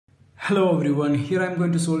Hello everyone, here I am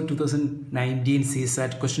going to solve 2019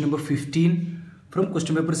 CSAT question number 15 from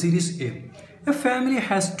question paper series A. A family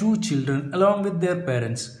has two children along with their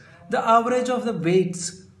parents. The average of the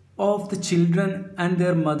weights of the children and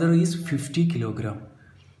their mother is 50 kilogram.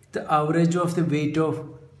 The average of the weight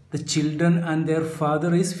of the children and their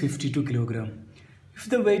father is 52 kilogram. If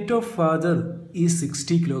the weight of father is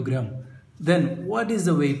 60 kilogram, then what is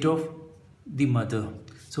the weight of the mother?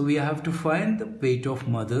 So we have to find the weight of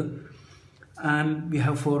mother and we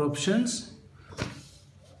have four options.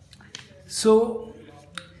 So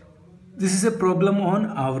this is a problem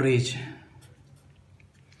on average.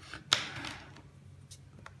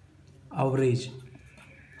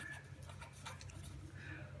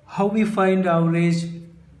 How we find average?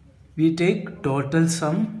 We take total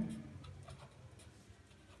sum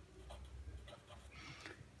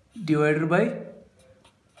divided by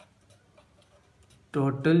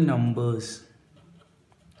total numbers.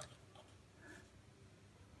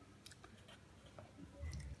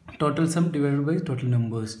 Total sum divided by total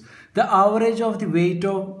numbers. The average of the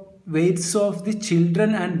weights of the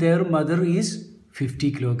children and their mother is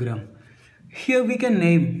 50 kilogram. Here we can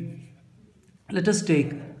name. Let us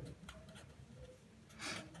take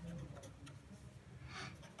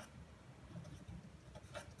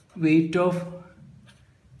weight of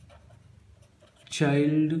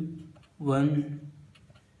child 1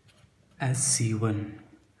 as C1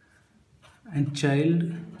 and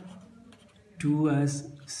child 2 as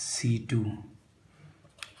C2.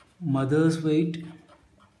 Mother's weight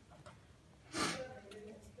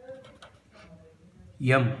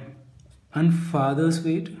M and father's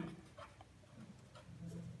weight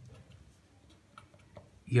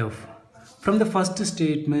F. From the first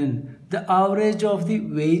statement, the average of the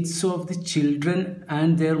weights of the children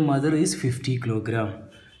and their mother is 50 kilogram.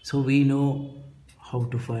 So we know how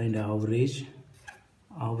to find average.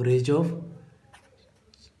 Average of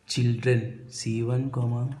children C1,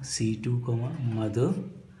 C2, mother.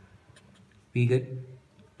 We get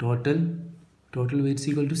total weight is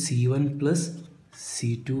equal to C1 plus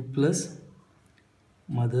C2 plus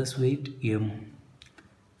mother's weight M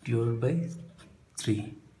divided by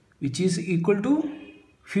 3, which is equal to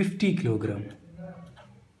 50 kilogram.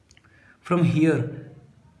 From here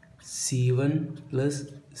C1 plus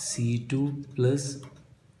C2 plus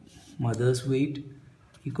mother's weight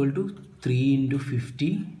equal to 3 into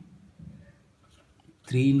 50,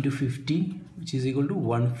 which is equal to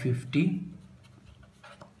 150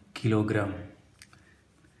 kilogram.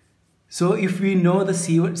 So if we know the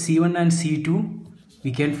C1 and C2,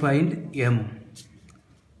 we can find M.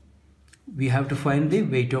 We have to find the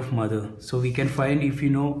weight of mother. So we can find if you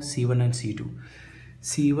know C1 and C2.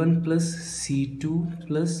 C1 plus C2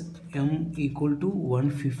 plus M equal to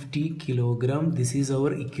 150 kilogram. This is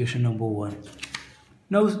our equation number 1.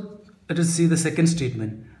 Now let us see the second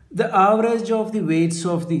statement. The average of the weights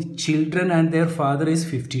of the children and their father is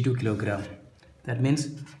 52 kilogram. That means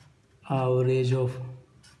average of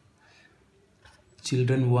child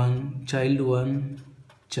 1,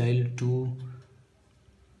 child 2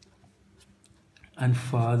 and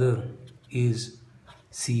father is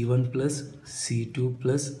C1 plus C2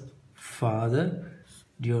 plus father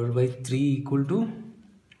divided by 3 equal to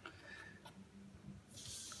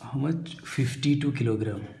how much? 52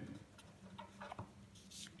 kilogram.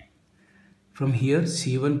 From here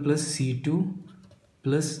C1 plus C2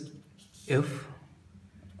 plus F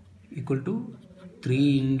equal to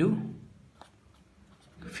 3 into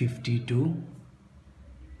 52,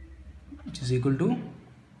 which is equal to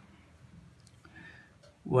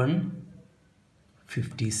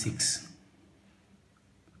 156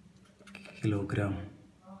 kilogram.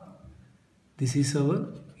 This is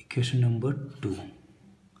our equation number 2.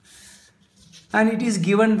 And it is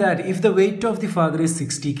given that if the weight of the father is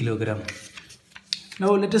 60 kilogram.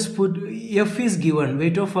 Now let us put F is given.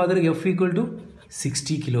 Weight of father F equal to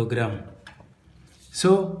 60 kilogram.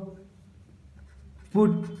 So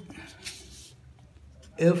put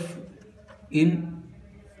F in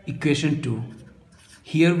equation 2.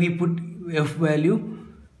 Here we put F value.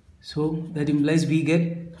 So that implies we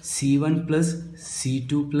get C1 plus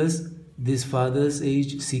C2 plus this father's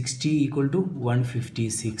age 60 equal to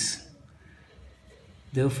 156.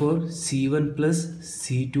 Therefore C1 plus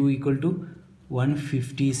C2 equal to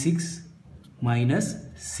 156 minus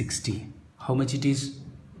 60. How much it is?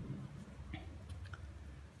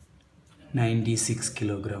 96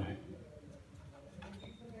 kilogram.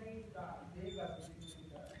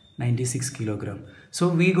 96 kilogram. So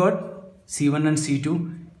we got C1 and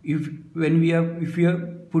C2. If we are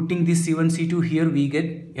putting this C1 C2 here, we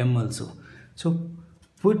get M also. So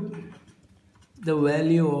put the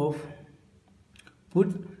value of put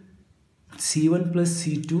C1 plus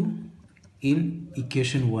C2 in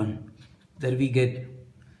equation 1. There we get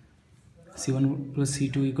C1 plus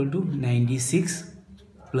C2 equal to 96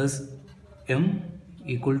 plus M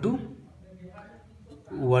equal to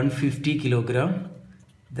 150 kilogram.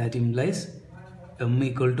 That implies M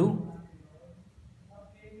equal to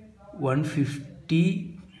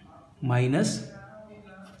 150 minus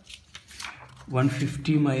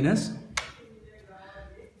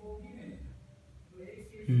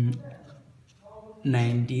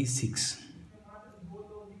 96,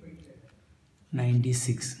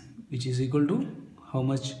 which is equal to how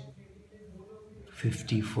much?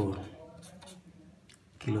 54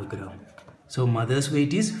 kilogram. So mother's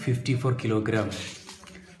weight is 54 kilogram.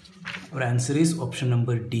 Our answer is option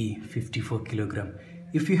number D, 54 kilogram.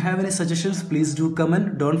 If you have any suggestions, please do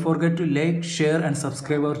comment. Don't forget to like, share and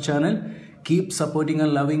subscribe our channel. Keep supporting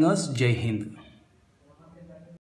and loving us. Jai Hind.